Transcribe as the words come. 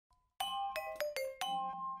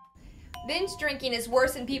Binge drinking is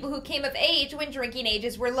worse in people who came of age when drinking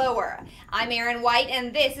ages were lower. I'm Erin White,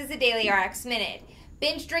 and this is a Daily RX Minute.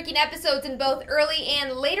 Binge drinking episodes in both early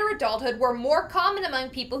and later adulthood were more common among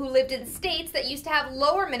people who lived in states that used to have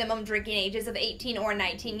lower minimum drinking ages of 18 or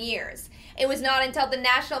 19 years. It was not until the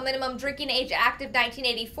National Minimum Drinking Age Act of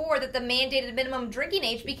 1984 that the mandated minimum drinking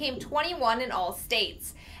age became 21 in all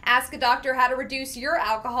states. Ask a doctor how to reduce your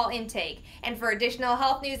alcohol intake. And for additional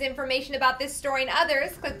health news information about this story and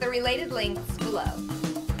others, click the related links below.